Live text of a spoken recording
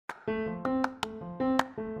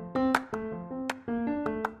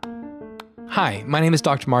Hi, my name is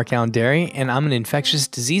Dr. Mark Allen Derry, and I'm an infectious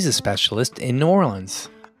diseases specialist in New Orleans.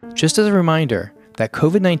 Just as a reminder that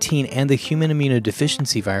COVID-19 and the human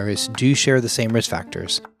immunodeficiency virus do share the same risk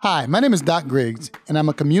factors. Hi, my name is Doc Griggs, and I'm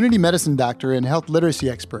a community medicine doctor and health literacy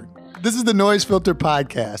expert. This is the Noise Filter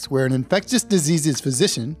Podcast, where an infectious diseases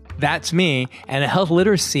physician, That's me, and a health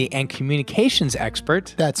literacy and communications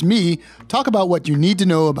expert, that's me, talk about what you need to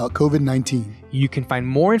know about COVID-19. You can find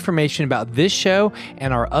more information about this show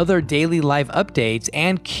and our other daily live updates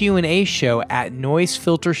and Q&A show at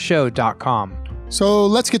noisefiltershow.com. So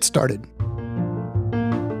let's get started.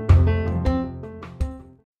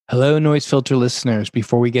 Hello, Noise Filter listeners.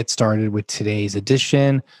 Before we get started with today's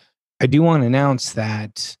edition, I do want to announce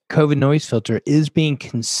that COVID Noise Filter is being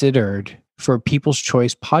considered for a People's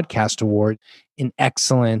Choice Podcast Award in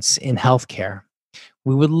Excellence in Healthcare.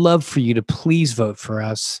 We would love for you to please vote for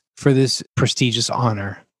us for this prestigious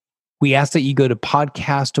honor. We ask that you go to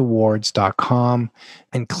podcastawards.com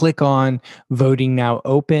and click on Voting Now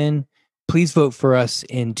Open. Please vote for us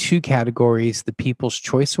in two categories, the People's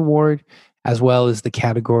Choice Award, as well as the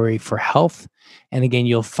category for health. And again,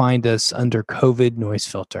 you'll find us under COVID Noise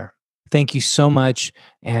Filter. Thank you so much.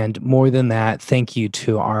 And more than that, thank you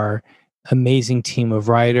to our amazing team of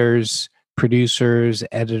writers, producers,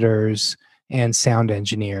 editors, and sound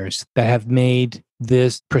engineers that have made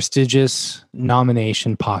this prestigious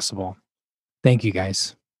nomination possible. Thank you,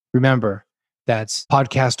 guys. Remember, that's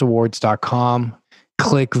podcastawards.com.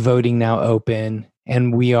 Click Voting Now Open.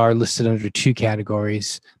 And we are listed under two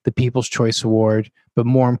categories, the People's Choice Award, but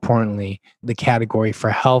more importantly, the category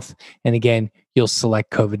for health. And again, you'll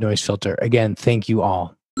select COVID Noise Filter. Again, thank you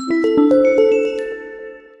all.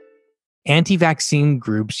 Anti-vaccine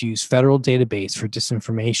groups use federal database for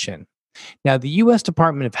disinformation. Now, the U.S.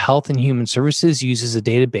 Department of Health and Human Services uses a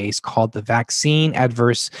database called the Vaccine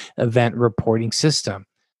Adverse Event Reporting System,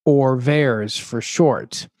 or VAERS for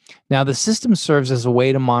short. Now, the system serves as a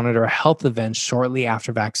way to monitor health events shortly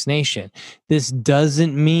after vaccination. This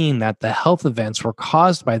doesn't mean that the health events were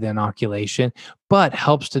caused by the inoculation, but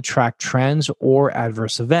helps to track trends or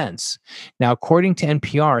adverse events. Now, according to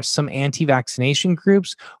NPR, some anti-vaccination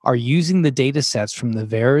groups are using the data sets from the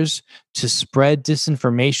VAERS to spread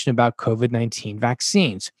disinformation about COVID-19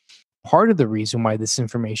 vaccines. Part of the reason why this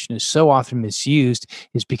information is so often misused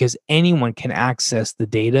is because anyone can access the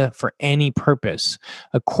data for any purpose.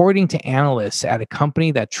 According to analysts at a company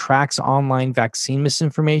that tracks online vaccine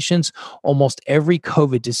misinformations, almost every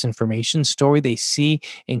COVID disinformation story they see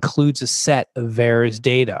includes a set of VAERS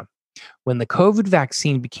data. When the COVID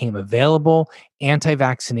vaccine became available,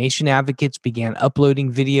 anti-vaccination advocates began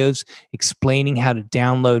uploading videos explaining how to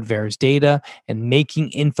download VAERS data and making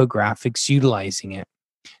infographics utilizing it.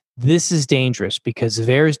 This is dangerous because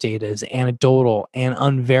VAERS data is anecdotal and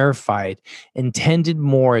unverified, intended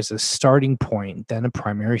more as a starting point than a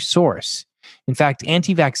primary source. In fact,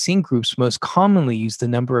 anti-vaccine groups most commonly use the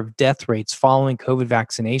number of death rates following COVID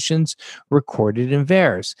vaccinations recorded in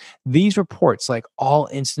VAERS. These reports, like all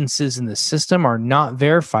instances in the system, are not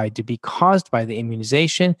verified to be caused by the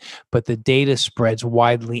immunization, but the data spreads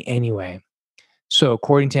widely anyway. So,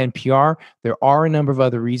 according to NPR, there are a number of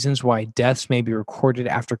other reasons why deaths may be recorded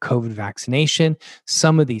after COVID vaccination.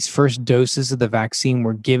 Some of these first doses of the vaccine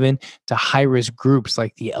were given to high-risk groups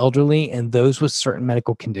like the elderly and those with certain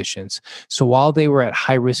medical conditions. So, while they were at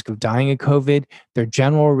high risk of dying of COVID, their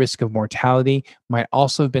general risk of mortality might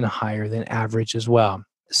also have been higher than average as well.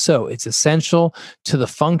 So it's essential to the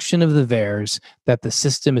function of the VAERS that the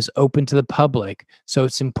system is open to the public. So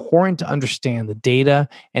it's important to understand the data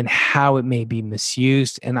and how it may be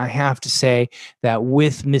misused. And I have to say that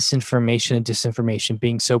with misinformation and disinformation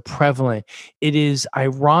being so prevalent, it is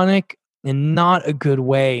ironic in not a good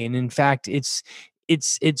way. And in fact, it's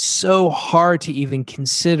so hard to even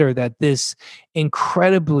consider that this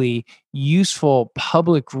incredibly useful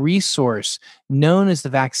public resource known as the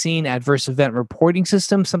Vaccine Adverse Event Reporting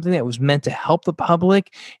System, something that was meant to help the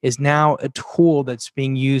public, is now a tool that's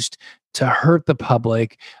being used to hurt the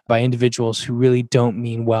public by individuals who really don't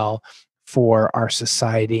mean well for our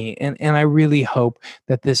society. And I really hope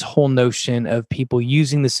that this whole notion of people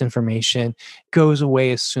using this information goes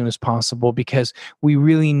away as soon as possible, because we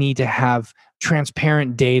really need to have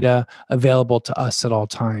transparent data available to us at all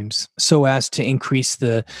times so as to increase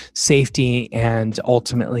the safety and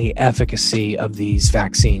ultimately efficacy of these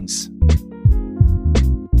vaccines.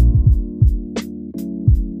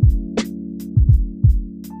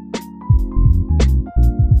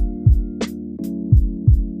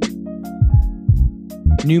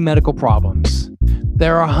 New medical problems.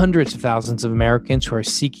 There are hundreds of thousands of Americans who are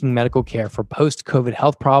seeking medical care for post-COVID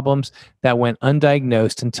health problems that went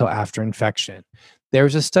undiagnosed until after infection. There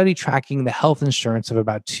was a study tracking the health insurance of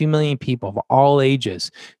about 2 million people of all ages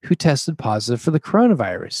who tested positive for the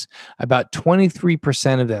coronavirus. About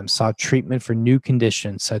 23% of them sought treatment for new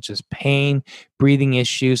conditions such as pain, breathing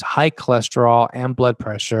issues, high cholesterol and blood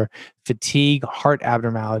pressure, fatigue, heart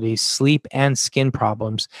abnormalities, sleep and skin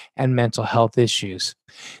problems, and mental health issues.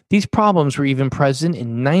 These problems were even present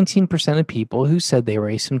in 19% of people who said they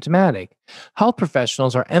were asymptomatic. Health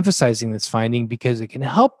professionals are emphasizing this finding because it can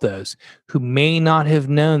help those who may not have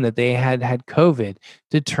known that they had had COVID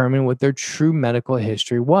determine what their true medical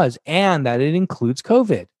history was and that it includes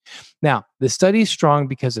COVID. Now, the study is strong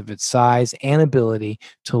because of its size and ability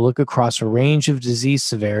to look across a range of disease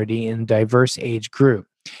severity in a diverse age group.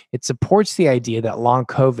 It supports the idea that long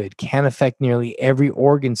COVID can affect nearly every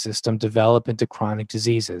organ system develop into chronic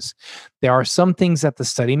diseases. There are some things that the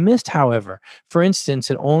study missed, however. For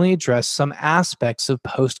instance, it only addressed some aspects of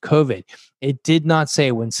post-COVID. It did not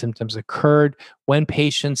say when symptoms occurred, when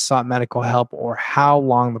patients sought medical help, or how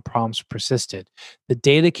long the problems persisted. The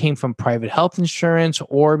data came from private health insurance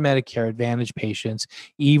or Medicare Advantage patients,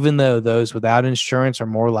 even though those without insurance are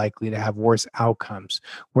more likely to have worse outcomes.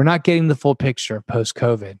 We're not getting the full picture of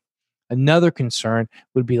post-COVID. Another concern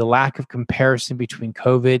would be the lack of comparison between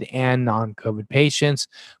COVID and non-COVID patients.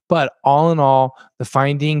 But all in all, the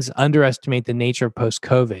findings underestimate the nature of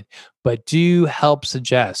post-COVID, but do help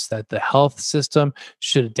suggest that the health system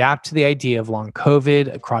should adapt to the idea of long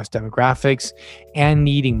COVID across demographics and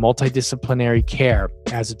needing multidisciplinary care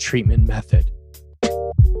as a treatment method.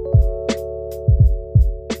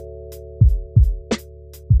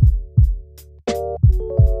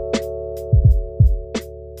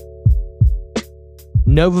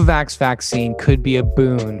 Novavax vaccine could be a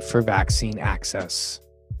boon for vaccine access.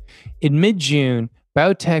 In mid-June,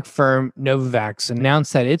 biotech firm Novavax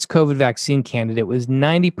announced that its COVID vaccine candidate was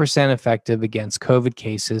 90% effective against COVID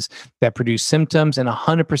cases that produce symptoms and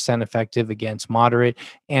 100% effective against moderate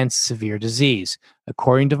and severe disease.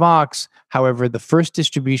 According to Vox, however, the first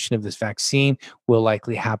distribution of this vaccine will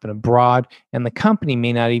likely happen abroad, and the company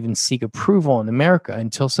may not even seek approval in America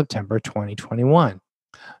until September 2021.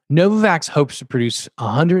 Novavax hopes to produce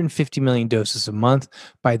 150 million doses a month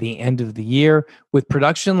by the end of the year, with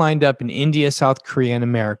production lined up in India, South Korea, and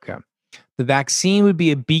America. The vaccine would be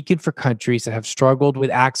a beacon for countries that have struggled with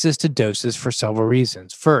access to doses for several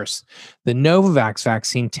reasons. First, the Novavax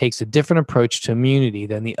vaccine takes a different approach to immunity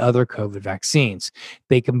than the other COVID vaccines.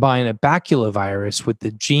 They combine a baculovirus with the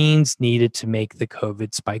genes needed to make the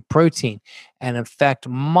COVID spike protein and infect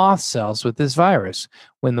moth cells with this virus.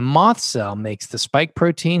 When the moth cell makes the spike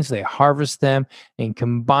proteins, they harvest them and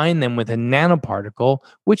combine them with a nanoparticle,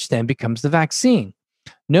 which then becomes the vaccine.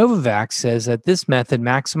 Novavax says that this method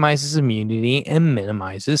maximizes immunity and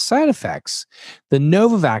minimizes side effects. The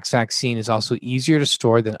Novavax vaccine is also easier to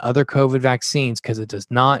store than other COVID vaccines because it does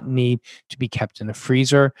not need to be kept in a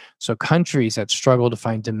freezer. So countries that struggle to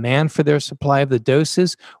find demand for their supply of the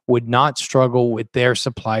doses would not struggle with their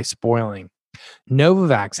supply spoiling.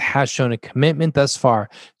 Novavax has shown a commitment thus far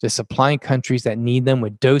to supplying countries that need them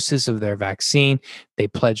with doses of their vaccine. They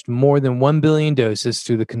pledged more than 1 billion doses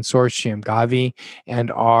through the consortium Gavi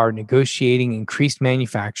and are negotiating increased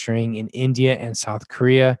manufacturing in India and South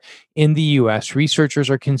Korea. In the US, researchers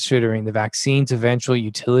are considering the vaccine's eventual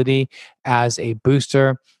utility as a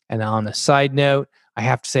booster. And on a side note, I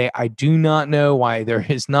have to say, I do not know why there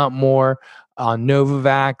is not more on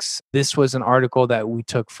Novavax. This was an article that we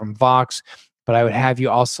took from Vox, but I would have you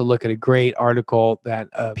also look at a great article that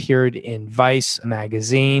appeared in Vice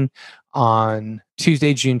magazine on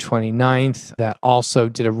Tuesday, June 29th, that also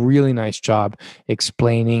did a really nice job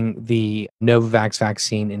explaining the Novavax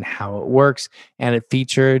vaccine and how it works. And it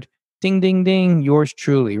featured, ding, ding, ding, yours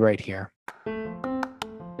truly right here.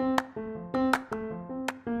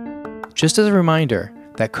 Just as a reminder,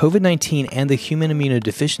 that COVID-19 and the human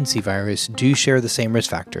immunodeficiency virus do share the same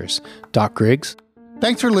risk factors. Doc Griggs?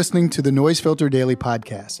 Thanks for listening to the Noise Filter Daily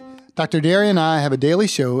Podcast. Dr. Derry and I have a daily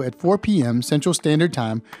show at 4 p.m. Central Standard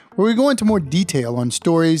Time where we go into more detail on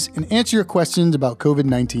stories and answer your questions about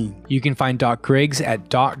COVID-19. You can find Doc Griggs at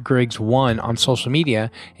DocGriggs1 on social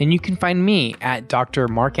media, and you can find me at Dr.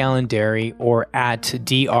 Mark Allen Derry or at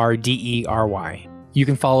DRDERY. You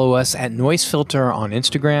can follow us at Noise Filter on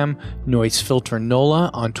Instagram, Noise Filter NOLA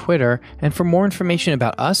on Twitter, and for more information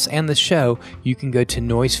about us and the show, you can go to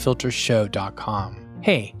noisefiltershow.com.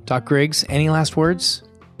 Hey, Doc Griggs, any last words?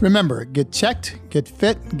 Remember, get checked, get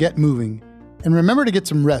fit, get moving. And remember to get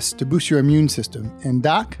some rest to boost your immune system. And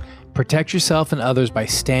Doc? Protect yourself and others by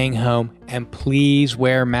staying home, and please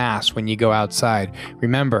wear masks when you go outside.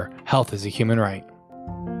 Remember, health is a human right.